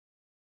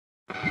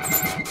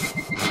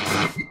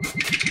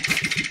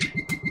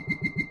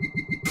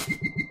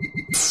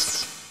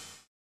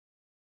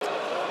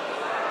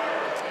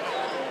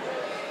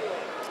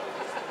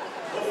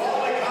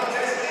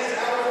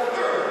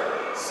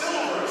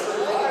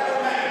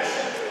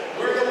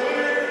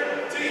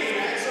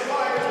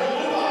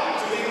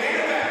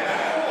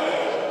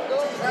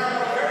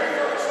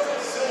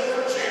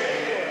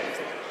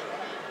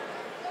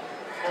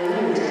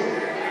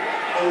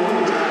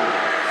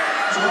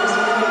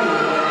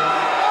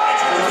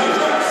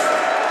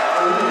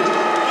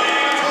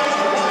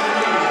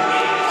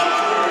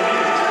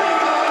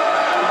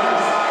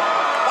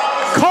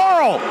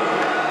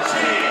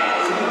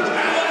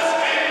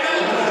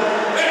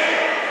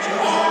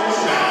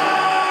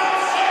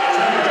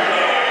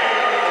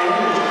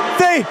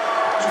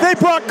They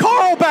brought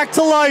Carl back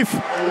to life.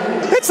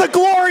 It's a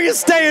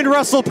glorious day in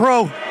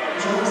Wrestlepro.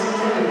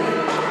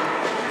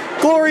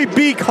 Glory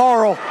be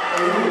Carl.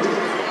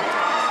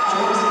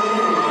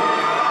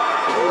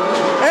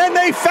 And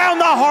they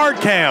found the hard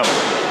cam.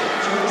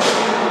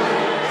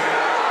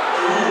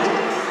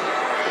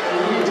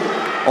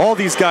 All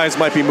these guys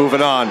might be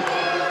moving on.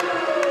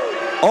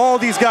 All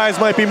these guys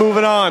might be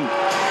moving on.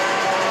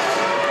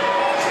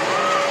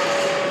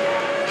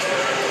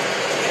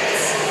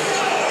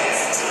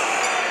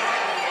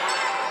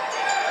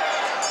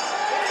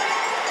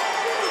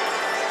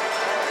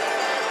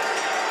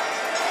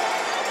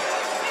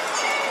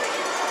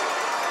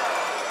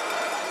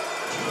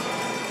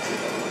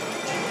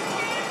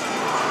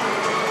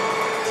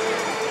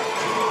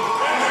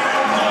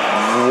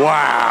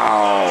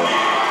 Wow.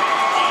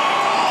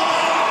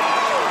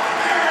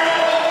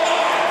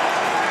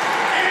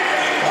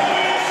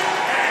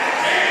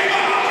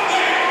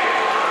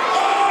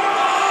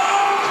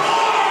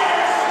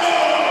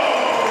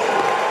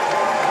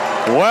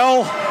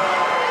 Well,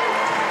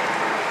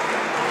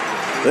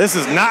 this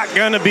is not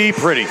going to be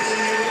pretty.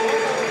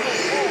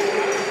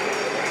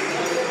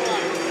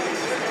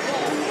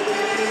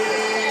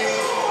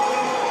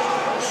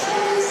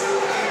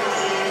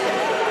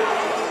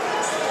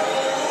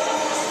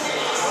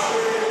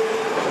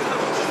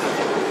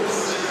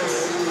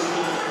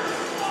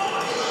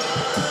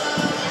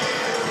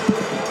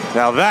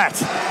 Now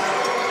that's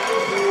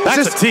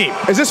a team.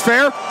 Is this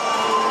fair?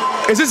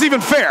 Is this even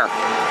fair?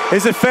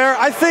 Is it fair?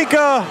 I think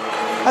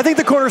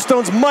the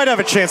Cornerstones might have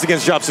a chance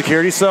against Job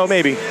Security, so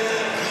maybe.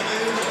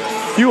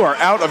 You are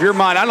out of your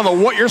mind. I don't know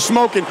what you're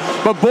smoking,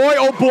 but boy,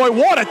 oh boy,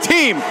 what a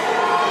team.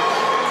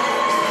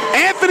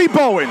 Anthony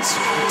Bowens,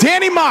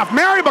 Danny Maff,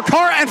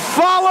 Bokara, and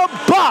Fallah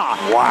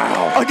Bahh.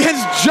 Wow.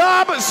 Against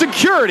Job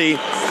Security.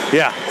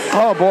 Yeah.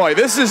 Oh boy,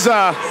 this is,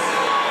 well,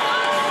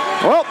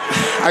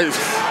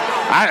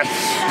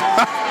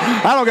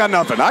 I don't got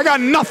nothing. I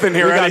got nothing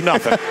here. We got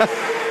nothing.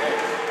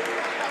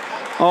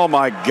 Oh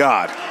my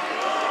God.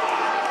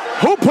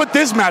 Who put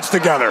this match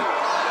together?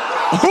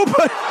 Who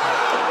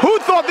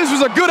thought this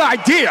was a good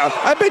idea?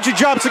 I bet you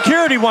Job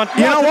Security want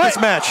this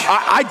match.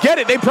 I get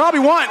it. They probably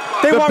want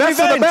the best revenge.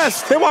 of the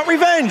best. They want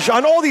revenge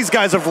on all these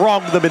guys have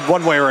wronged them in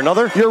one way or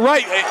another. You're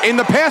right. In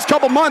the past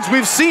couple months,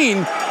 we've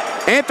seen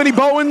Anthony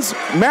Bowens,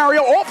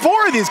 Mario, all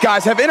four of these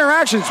guys have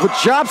interactions with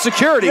Job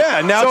Security.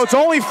 Yeah, now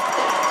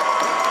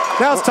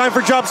now it's time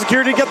for Job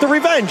Security to get the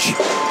revenge.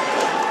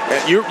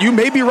 You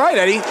may be right,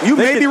 Eddie. You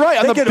may be right.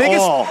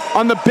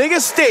 On the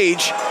biggest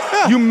stage,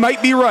 yeah, you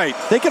might be right.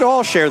 They could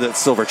all share that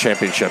silver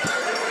championship.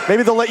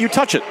 Maybe they'll let you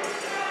touch it.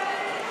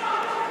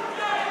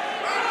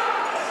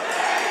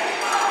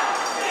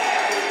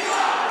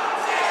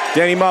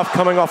 Danny Maff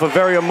coming off a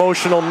very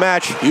emotional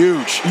match.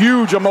 Huge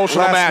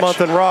emotional match. Last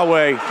month in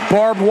Rahway.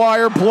 Barbed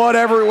wire, blood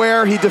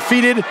everywhere. He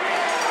defeated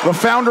the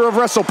founder of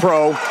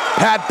Wrestlepro,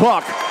 Pat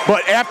Buck.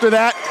 But after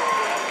that,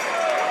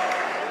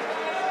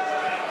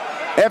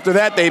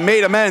 they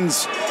made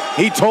amends.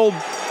 He told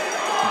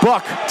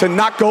Buck to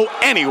not go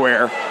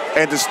anywhere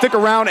and to stick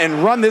around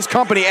and run this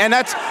company. And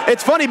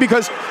it's funny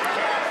because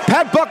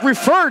Pat Buck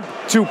referred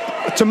to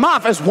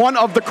Maff as one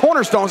of the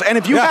Cornerstones. And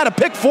if you had to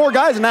pick four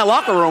guys in that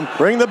locker room,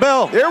 ring the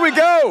bell. Here we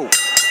go.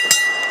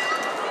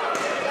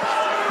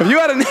 If you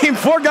had to name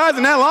four guys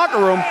in that locker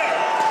room,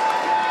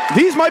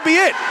 these might be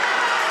it.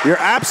 You're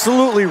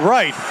absolutely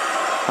right.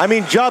 I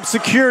mean, Job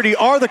Security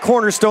are the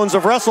cornerstones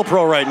of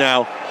Wrestlepro right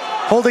now,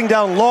 holding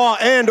down law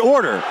and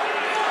order.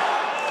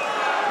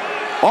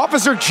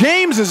 Officer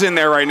James is in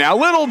there right now.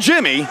 Little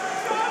Jimmy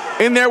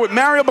in there with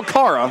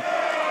Bokara.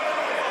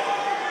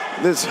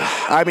 This,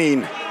 I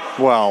mean,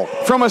 well,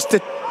 from a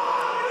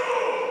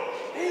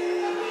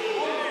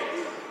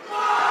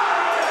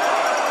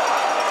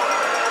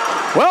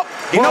well,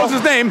 he knows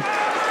his name,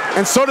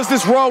 and so does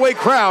this Rahway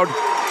crowd.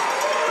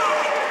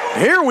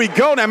 Here we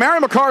go. Now,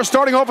 Bokara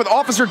starting off with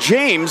Officer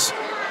James.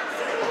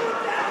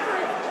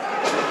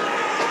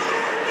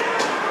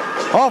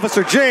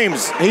 Officer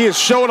James. He is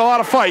showing a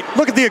lot of fight.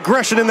 Look at the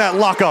aggression in that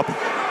lockup.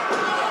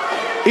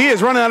 He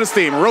is running out of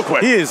steam real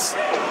quick. He is.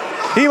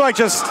 He might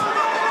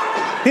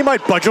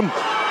budge him.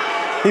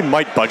 He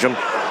might budge him.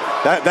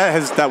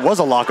 That was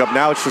a lockup.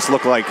 Now it's just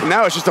looked like.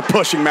 Now it's just a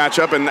pushing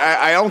matchup, and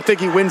I don't think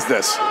he wins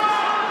this.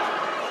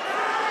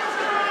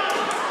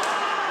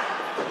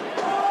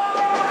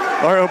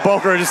 Mario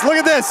Bokara, just look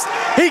at this.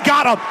 He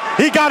got him.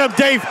 He got him,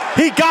 Dave.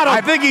 He got him.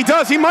 I think he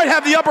does. He might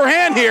have the upper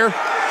hand here.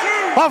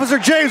 Officer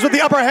James with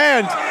the upper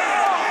hand.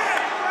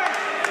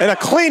 And a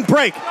clean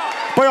break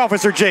by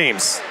Officer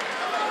James.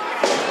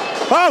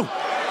 Oh!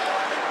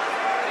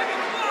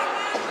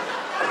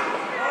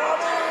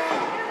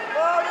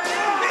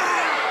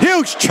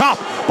 Huge chop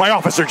by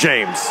Officer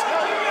James.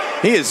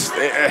 He is,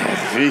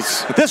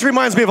 This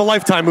reminds me of a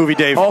Lifetime movie,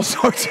 Dave. All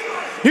sorts.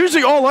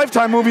 Usually all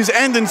Lifetime movies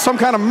end in some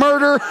kind of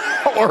murder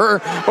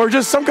or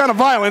just some kind of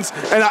violence.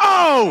 And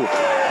oh!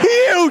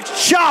 Huge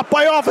chop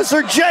by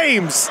Officer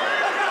James.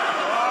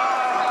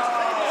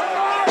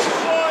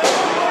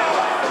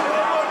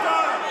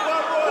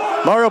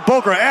 Mario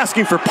Bokara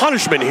asking for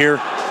punishment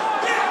here.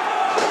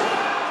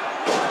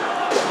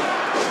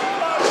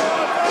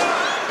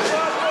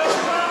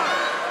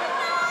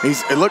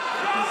 Look.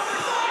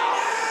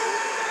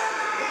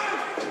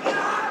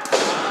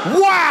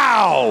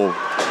 Wow!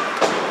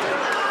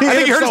 I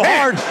think he hurt his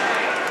hand.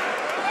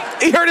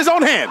 He hurt his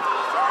own hand.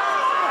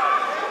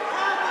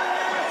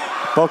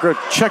 Bokara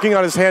checking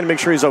on his hand to make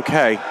sure he's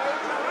okay.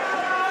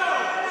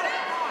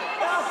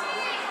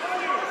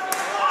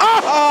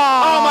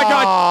 Oh my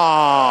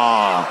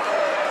God!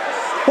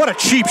 What a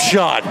cheap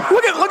shot!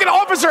 Look at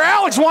Officer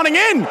Alex wanting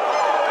in.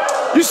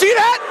 You see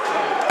that?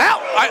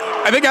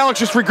 I think Alex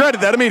just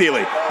regretted that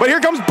immediately. But here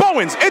comes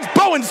Bowens. It's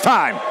Bowens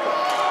time.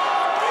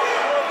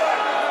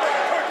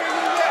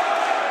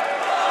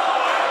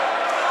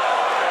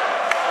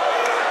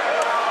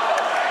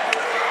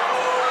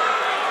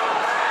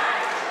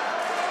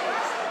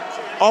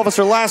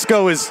 Officer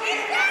Lasko is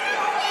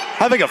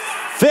having a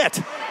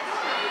fit.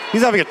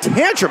 He's having a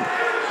tantrum.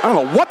 I don't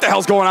know what the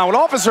hell's going on with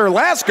Officer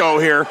Lasko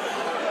here.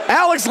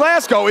 Alex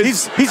Lasko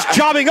is... He's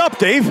jobbing up,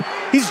 Dave.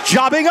 He's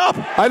jobbing up.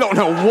 I don't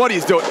know what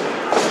he's doing.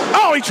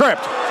 Oh, he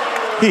tripped.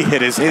 He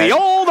hit his head. The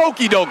old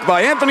okey doke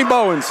by Anthony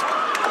Bowens.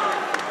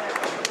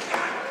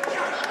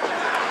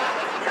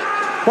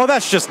 Well,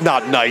 that's just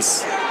not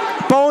nice.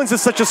 Bowens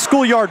is such a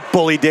schoolyard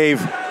bully,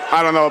 Dave.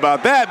 I don't know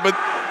about that, but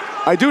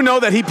I do know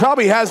that he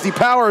probably has the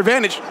power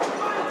advantage.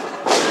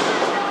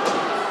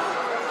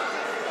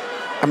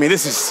 I mean,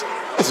 this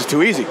is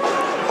too easy.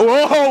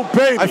 Whoa,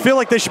 baby. I feel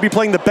like they should be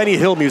playing the Benny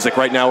Hill music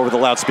right now over the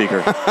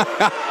loudspeaker.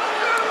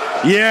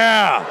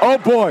 Yeah. Oh,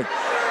 boy.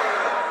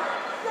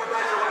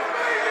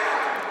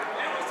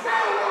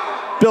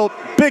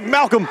 Big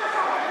Malcom.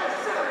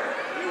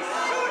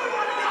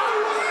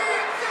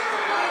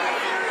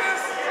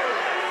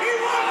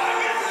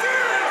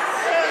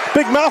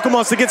 Big Malcom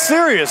wants to get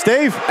serious,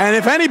 Dave. And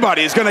if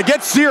anybody is going to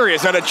get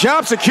serious at a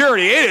job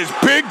security, it is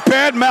Big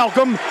Bad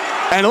Malcom.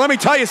 And let me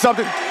tell you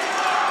something.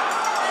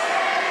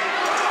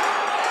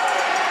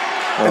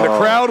 And the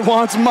crowd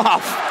wants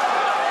Maff.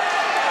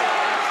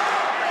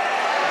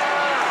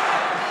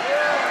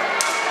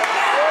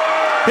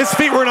 His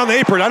feet weren't on the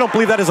apron. I don't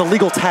believe that is a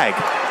legal tag.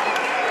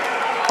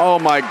 Oh,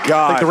 my God.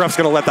 I think the ref's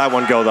going to let that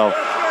one go, though.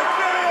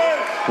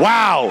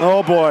 Wow.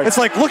 Oh, boy. It's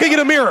like looking in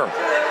a mirror.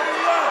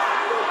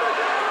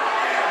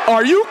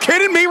 Are you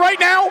kidding me right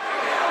now?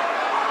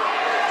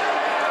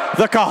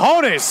 The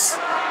cojones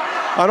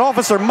on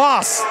Officer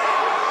Moss.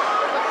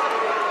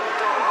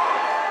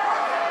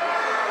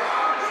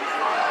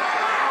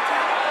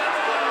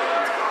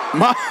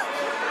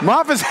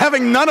 Maff is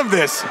having none of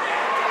this.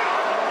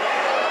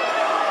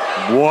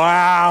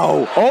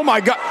 Wow. Oh,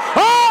 my God.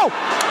 Oh!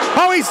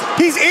 Oh,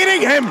 he's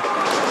eating him.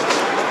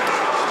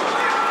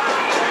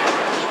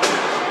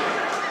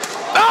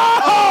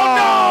 Oh,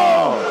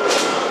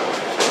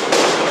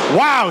 no!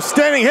 Wow,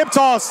 standing hip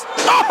toss.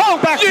 Oh,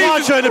 back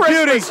plancha into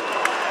beauty.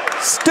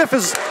 Stiff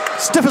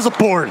as a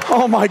board.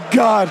 Oh, my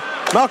God.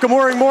 Malcom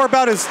worrying more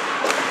about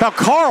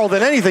Carl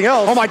than anything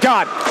else. Oh, my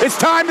God. It's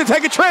time to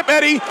take a trip,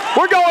 Eddie.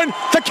 We're going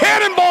to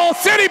Cannonball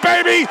City,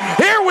 baby.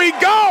 Here we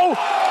go.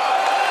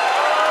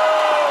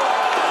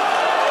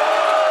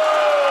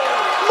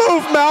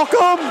 Move,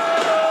 Malcom.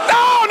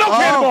 No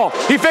Cannonball.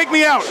 He faked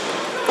me out.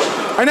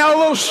 And now a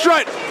little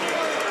strut.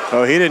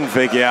 Oh, he didn't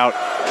fake you out.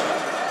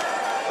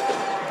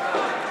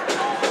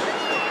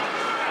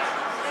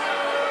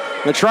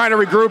 They're trying to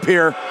regroup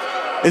here.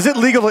 Is it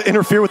legal to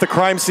interfere with the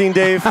crime scene,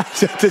 Dave?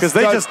 Because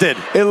they just did.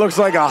 It looks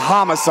like a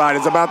homicide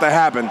is about to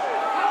happen.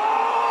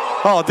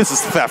 Oh, this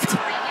is theft.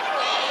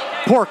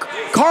 Poor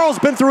Carl's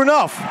been through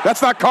enough.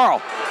 That's not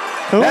Carl.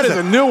 That is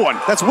a new one.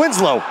 That's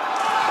Winslow.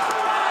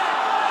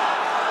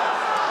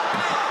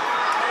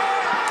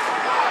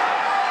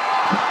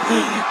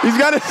 He's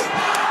got his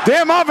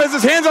damn Maff has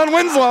his hands on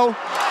Winslow.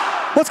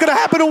 What's going to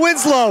happen to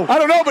Winslow? I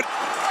don't know, but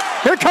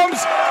here comes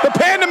the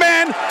Panda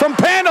Man from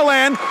Panda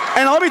Land.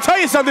 And let me tell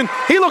you something.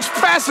 He looks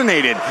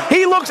fascinated.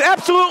 He looks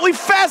absolutely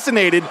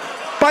fascinated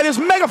by this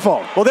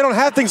megaphone. Well, they don't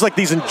have things like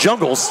these in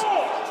jungles.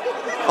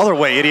 Other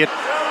way, idiot.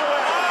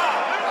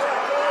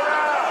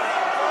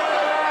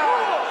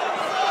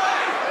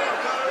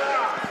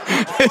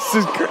 This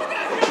is great.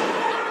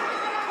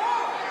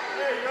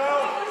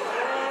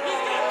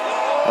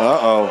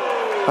 Uh-oh.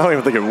 I don't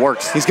even think it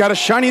works. He's got a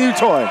shiny new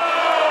toy.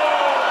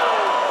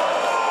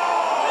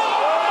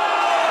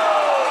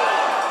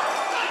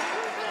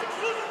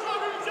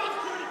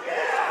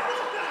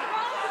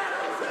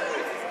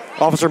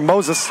 Officer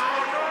Moses.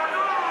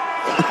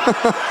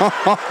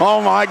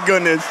 Oh my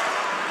goodness.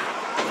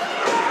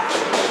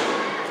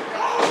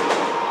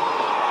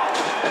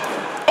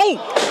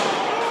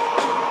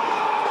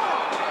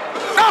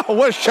 Oh,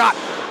 what a shot.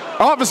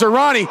 Officer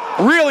Ronnie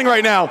reeling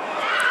right now.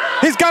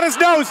 He's got his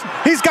nose.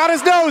 He's got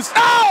his nose.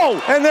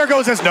 Oh! And there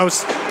goes his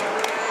nose.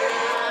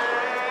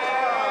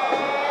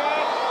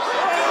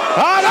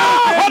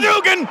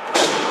 Hadouken!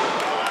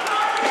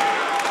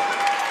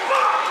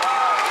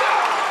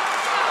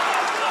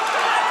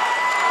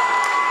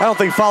 I don't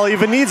think Fallah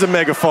even needs a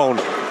megaphone.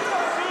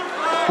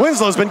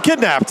 Winslow's been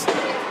kidnapped.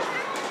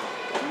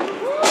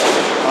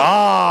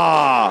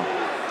 Ah.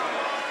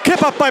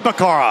 Kip up by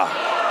Bokara.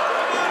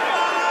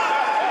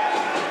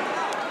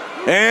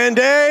 And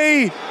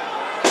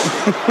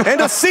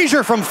a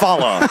seizure from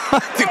Fallah. I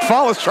think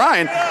Fallah's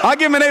trying. I'll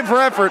give him an A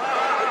for effort.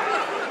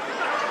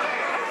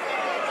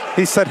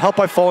 He said, help,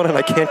 I've fallen and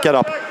I can't get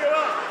up.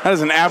 That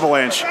is an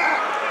avalanche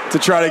to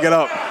try to get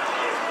up.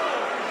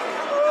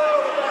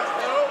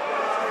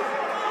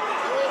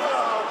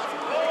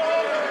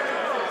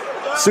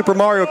 Super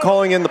Mario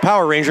calling in the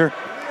Power Ranger.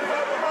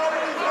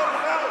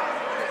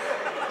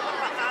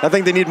 I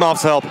think they need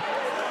Maff's help.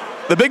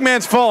 The big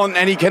man's fallen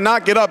and he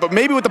cannot get up, but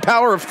maybe with the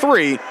power of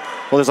 3.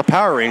 Well, there's a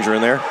Power Ranger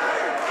in there.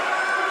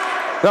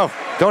 No,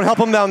 don't help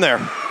him down there.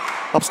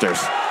 Upstairs.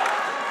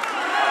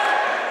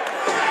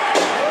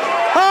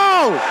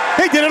 Oh,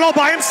 he did it all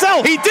by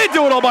himself. He did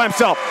do it all by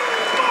himself.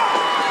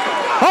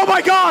 Oh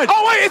my God.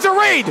 Oh wait, it's a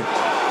raid.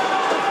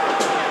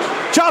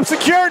 Job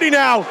security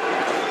now.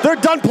 They're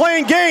done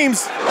playing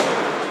games.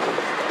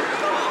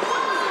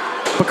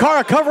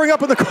 Bokara covering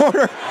up in the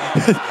corner.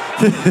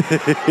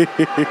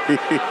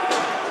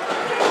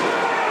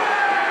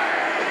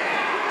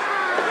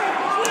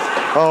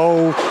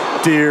 Oh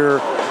dear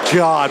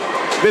God.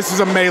 This is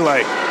a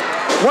melee.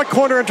 What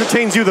corner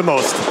entertains you the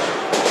most?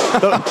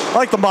 I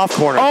like the Maff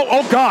corner.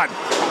 Oh God.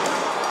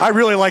 I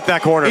really like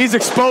that corner. He's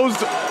exposed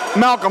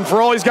Malcom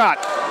for all he's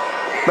got.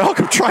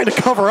 Malcom trying to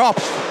cover up.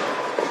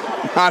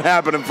 Not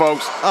happening,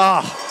 folks.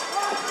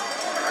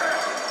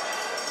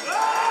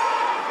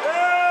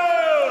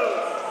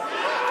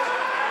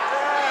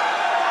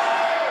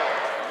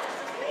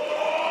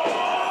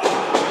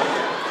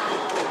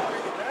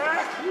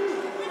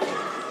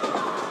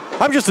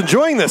 I'm just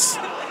enjoying this.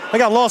 I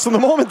got lost in the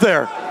moment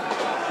there.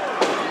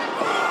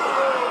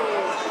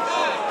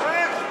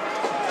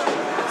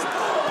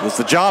 It's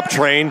the job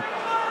train.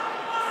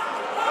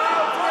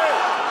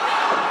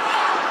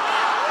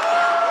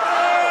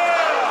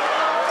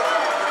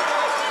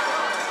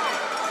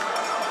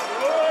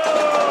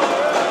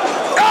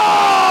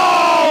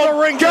 Oh, the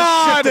ring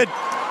God! Shifted.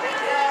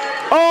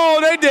 Oh,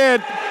 they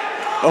did.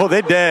 Oh,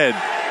 they did.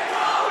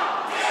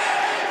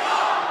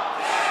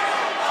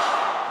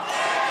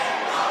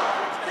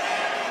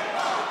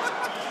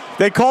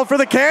 They called for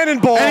the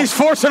cannonball. And he's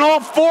forcing all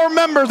 4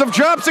 members of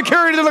job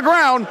security to the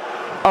ground.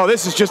 Oh,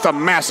 this is just a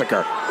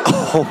massacre.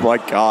 Oh my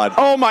God.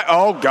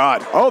 Oh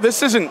God. Oh,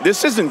 this isn't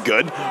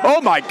good. Oh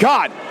my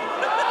God.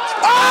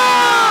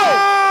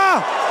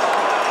 Ah!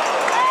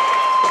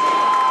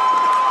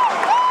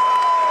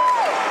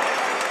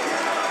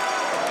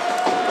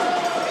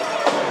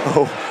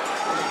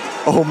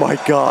 Oh my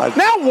God.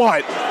 Now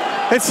what?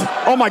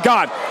 Oh my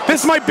God.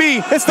 This might be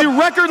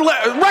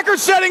the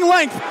record-setting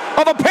length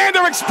of a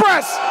Panda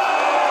Express.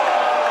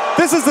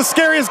 This is the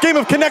scariest game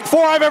of Connect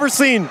 4 I've ever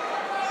seen.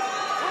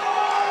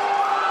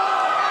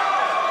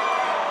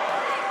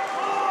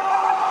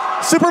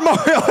 Super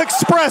Mario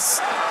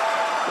Express.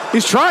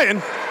 He's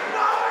trying.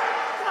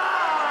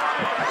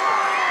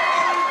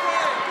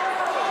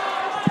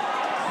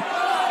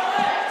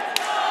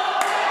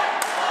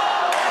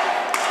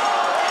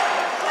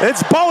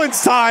 It's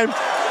Bowen's time.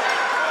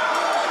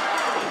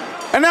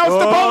 And now it's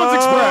the Bowens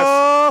Express.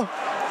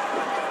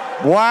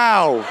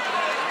 Wow.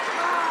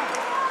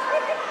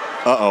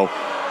 Uh-oh.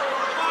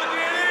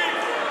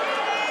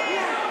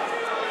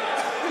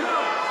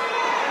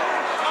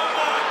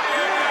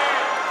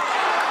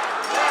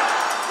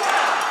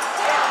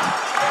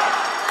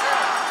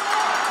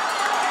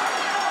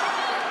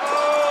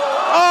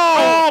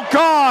 Oh,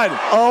 God.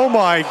 Oh,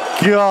 my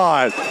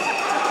God.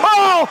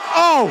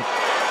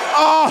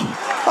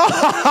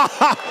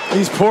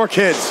 These poor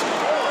kids.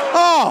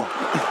 Oh.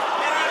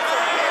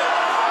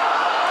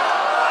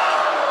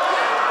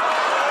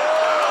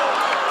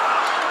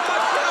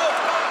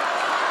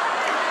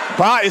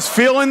 Bahh is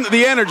feeling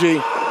the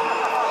energy.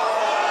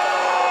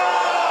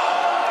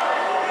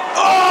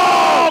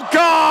 Oh,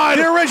 God!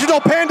 The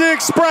original Panda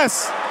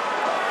Express.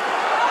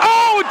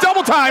 Oh,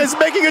 double time! Is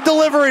making a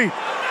delivery.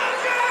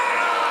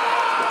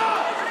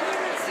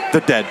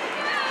 They're dead.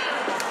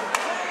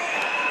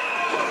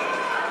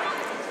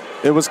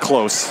 It was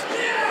close.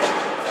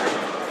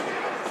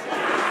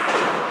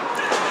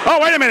 Oh,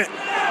 wait a minute.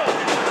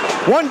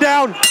 One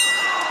down.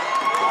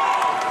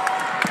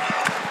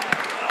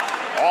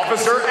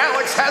 Officer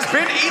Alex has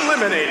been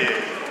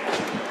eliminated.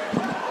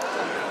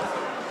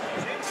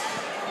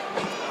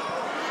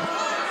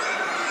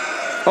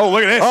 Oh,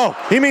 look at this. Oh,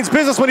 he means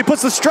business when he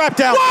puts the strap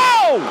down.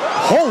 Whoa!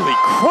 Holy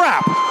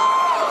crap.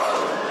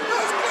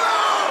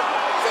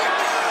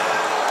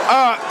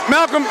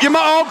 Malcom,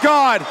 oh,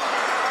 God.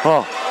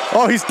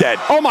 Oh, he's dead.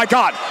 Oh, my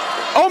God.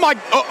 Oh, my.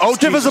 Oh,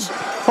 Stiff as a.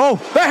 Oh.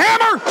 The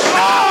hammer.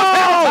 Oh,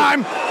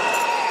 hammer time.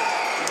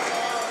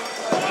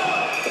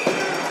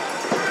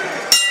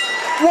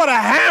 What a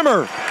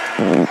hammer.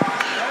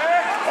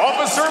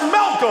 Officer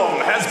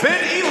Malcom has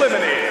been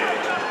eliminated.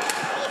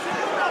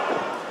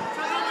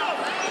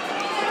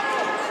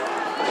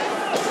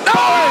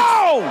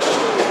 Oh!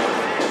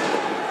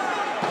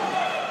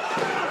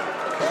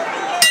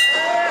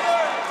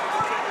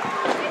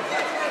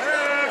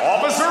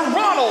 Officer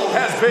Ronald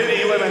has been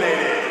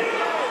eliminated.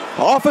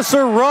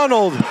 Officer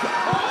Ronald.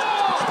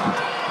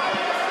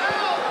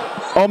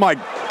 Oh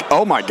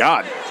my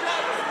God.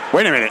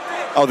 Wait a minute.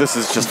 Oh, this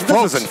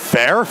isn't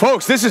fair.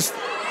 Folks, this is,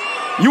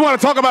 you want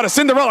to talk about a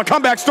Cinderella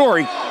comeback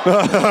story.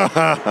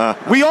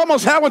 We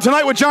almost had one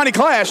tonight with Johnny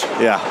Clash.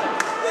 Yeah.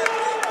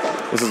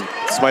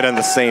 This might end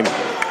the same.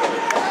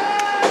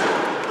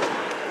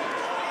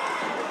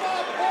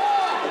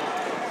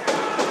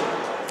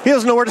 He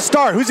doesn't know where to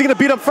start. Who's he going to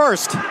beat up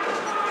first?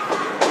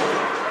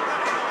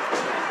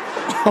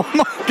 Oh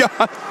my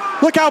God.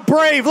 Look how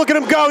brave. Look at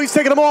him go. He's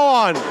taking them all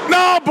on.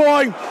 No,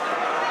 boy.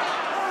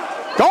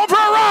 Going for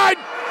a ride.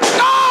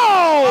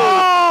 No!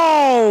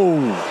 Oh!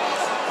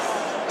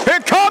 Here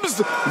comes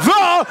the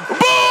boom!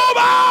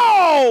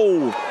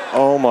 Oh!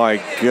 Oh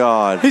my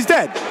God. He's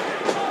dead.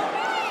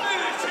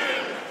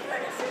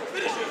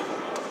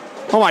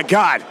 Oh my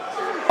God.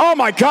 Oh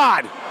my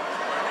God.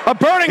 A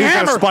burning He's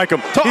hammer gonna spike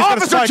him. to He's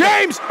Officer gonna spike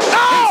James. him.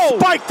 No! He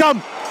spiked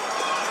him.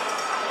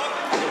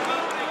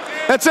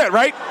 That's it,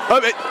 right?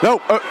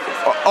 No.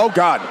 Oh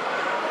God.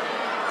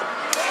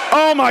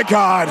 Oh my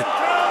God.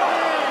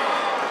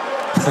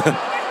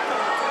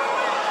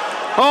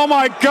 Oh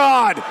my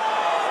God.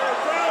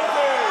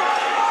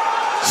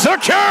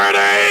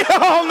 Security!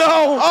 Oh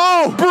no!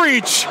 Oh,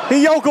 breach!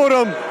 He yokeled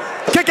him.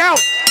 Kick out.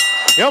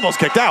 He almost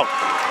kicked out.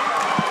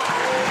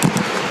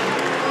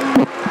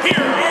 Here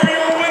are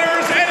your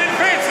winners and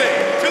advancing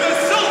to the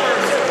Silver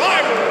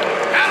Survivor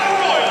Battle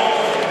Royal,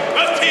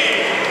 the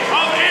team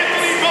of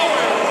Anthony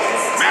Bowen,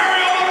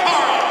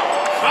 Bokara,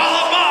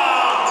 Fallah,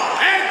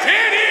 Bahh, and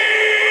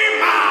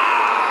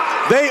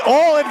Maff. They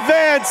all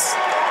advance.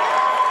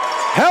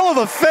 Hell of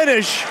a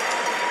finish.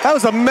 That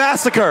was a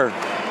massacre.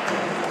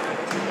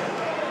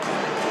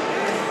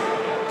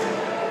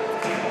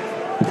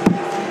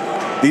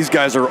 These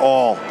guys are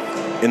all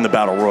in the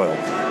Battle Royal.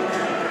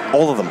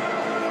 All of them.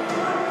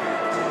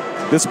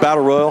 This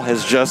Battle Royal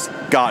has just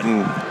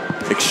gotten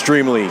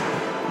extremely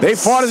They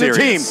fought as a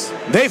team.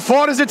 They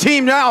fought as a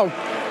team now.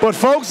 But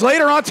folks,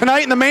 later on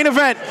tonight in the main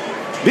event,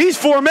 these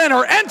four men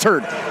are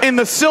entered in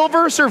the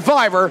Silver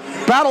Survivor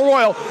Battle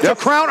Royal to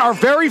crown our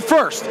very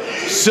first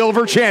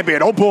Silver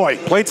Champion. Oh boy.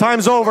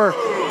 Playtime's over.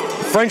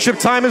 Friendship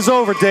time is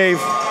over,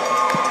 Dave.